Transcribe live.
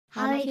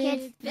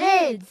HobbyKids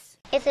Vids.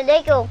 It's a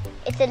Lego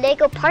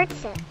part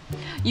set.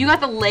 You got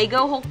the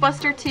Lego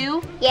Hulkbuster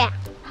too? Yeah.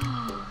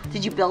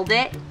 Did you build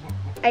it?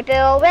 I built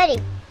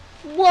already.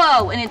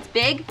 Whoa, and it's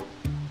big?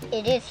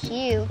 It is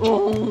huge.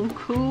 Oh,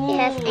 cool. It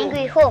has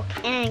Angry Hulk,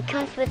 and it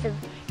comes with a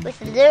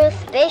little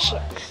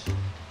spaceship.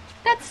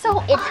 That's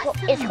so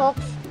awesome. It's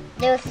Hulk's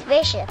little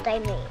spaceship I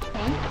made.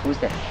 Who's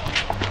that?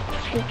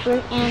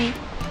 Super, and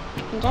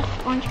that's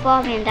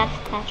SpongeBob, and that's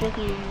Patrick,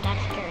 and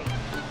that's Terry.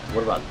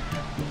 What about?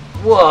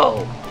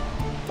 Whoa!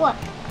 What?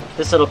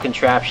 This little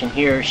contraption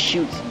here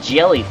shoots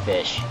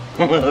jellyfish.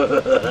 We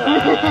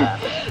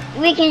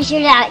can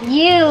shoot at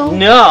you.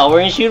 No,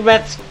 we're gonna shoot him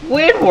at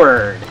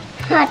Squidward.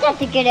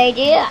 That's a good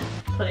idea.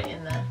 Put it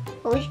in the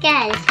Oh, this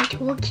guy is such a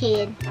cool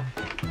kid.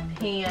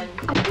 pan.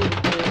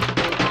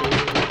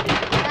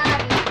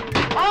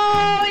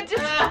 Oh, it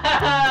just...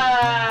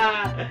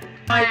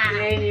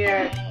 It's in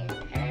your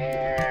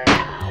hair.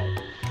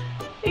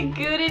 It's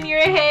good in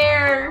your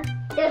hair.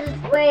 This is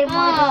way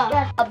more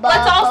disgusting.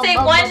 Let's all say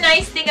one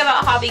nice thing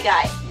about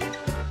HobbyGuy.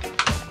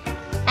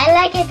 I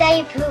like it that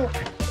you poop.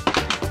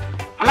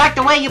 I like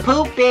the way you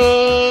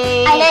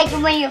poopy. I like it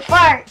when you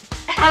fart.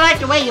 I like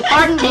the way you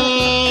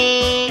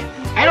party.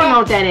 I don't know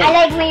what that is. I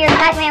like when you're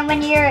Pac-Man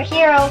when you're a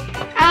hero.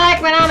 I like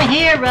when I'm a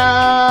hero.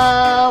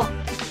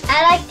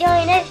 I like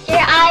doing this to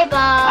your eyeball.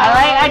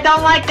 I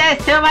don't like this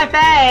to my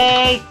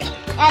face.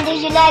 And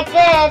did you like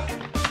this?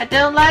 I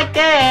don't like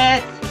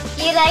this.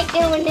 You like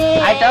doing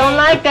this? I don't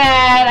like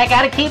that. I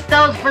gotta keep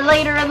those for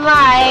later in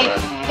life.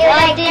 You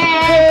like this?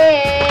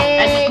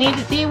 I just need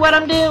to see what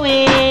I'm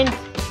doing.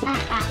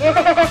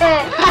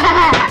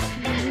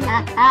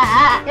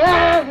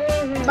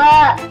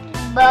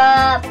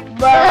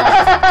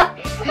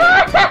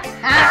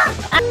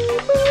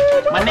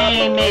 My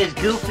name is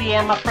Goofy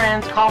and my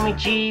friends call me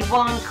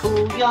G1.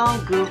 Cool young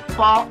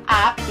goofball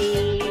I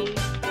be.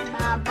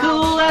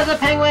 Cool as a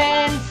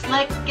penguin,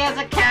 slick as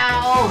a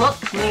cow.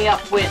 Hooks me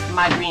up with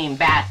my green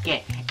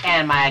basket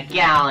and my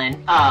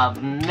gallon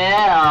of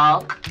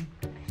milk.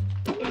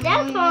 Is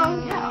that a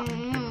song? No.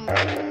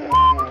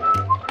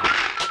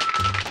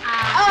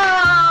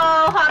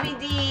 Oh, Hobby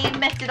D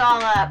messed it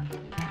all up.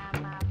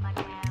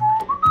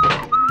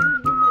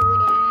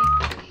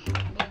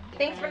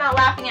 Thanks for not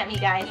laughing at me,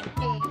 guys.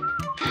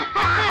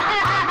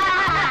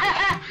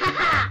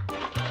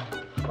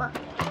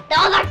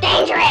 Those are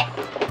dangerous.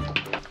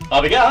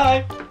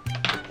 HobbyGuy!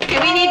 Okay,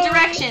 we need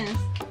directions.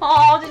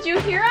 Oh, did you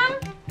hear him?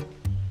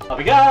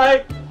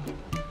 HobbyGuy!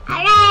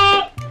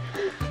 Alright.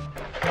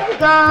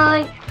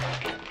 Guy.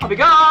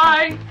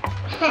 HobbyGuy!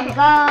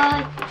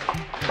 Guy.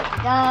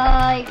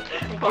 Guy.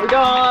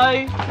 HobbyGuy!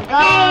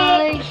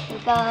 Guy.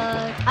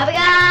 Guy.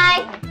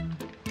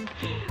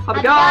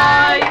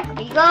 HobbyGuy!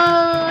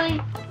 Guy.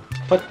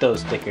 Put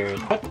those stickers,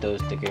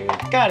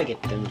 gotta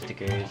get them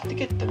stickers, to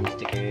get them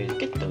stickers,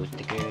 get those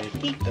stickers,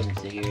 eat them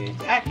stickers,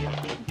 I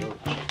gotta eat those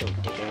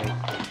stickers.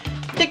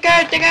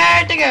 Stickers,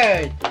 stickers,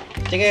 stickers!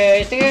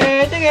 Stickers,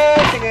 stickers,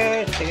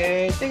 stickers,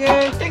 stickers,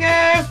 stickers,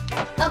 stickers!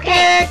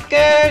 Okay.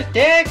 Stickers,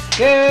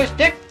 stickers,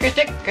 stickers,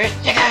 stickers, stickers!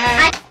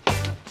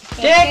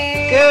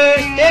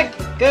 Stickers,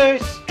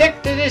 stickers,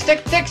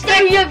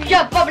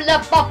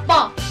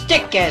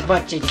 stick as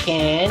much as you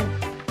can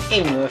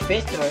in your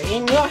fist or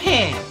in your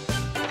hand.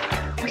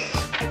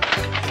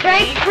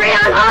 Spray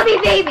on Hobby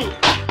Baby.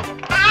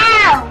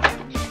 Ow!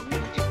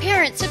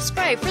 Parents,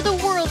 subscribe for the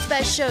world's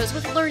best shows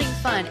with learning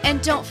fun.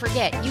 And don't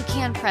forget, you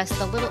can press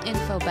the little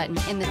info button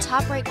in the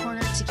top right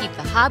corner to keep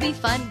the hobby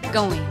fun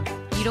going.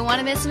 You don't want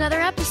to miss another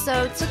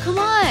episode, so come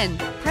on,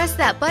 press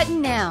that button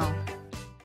now.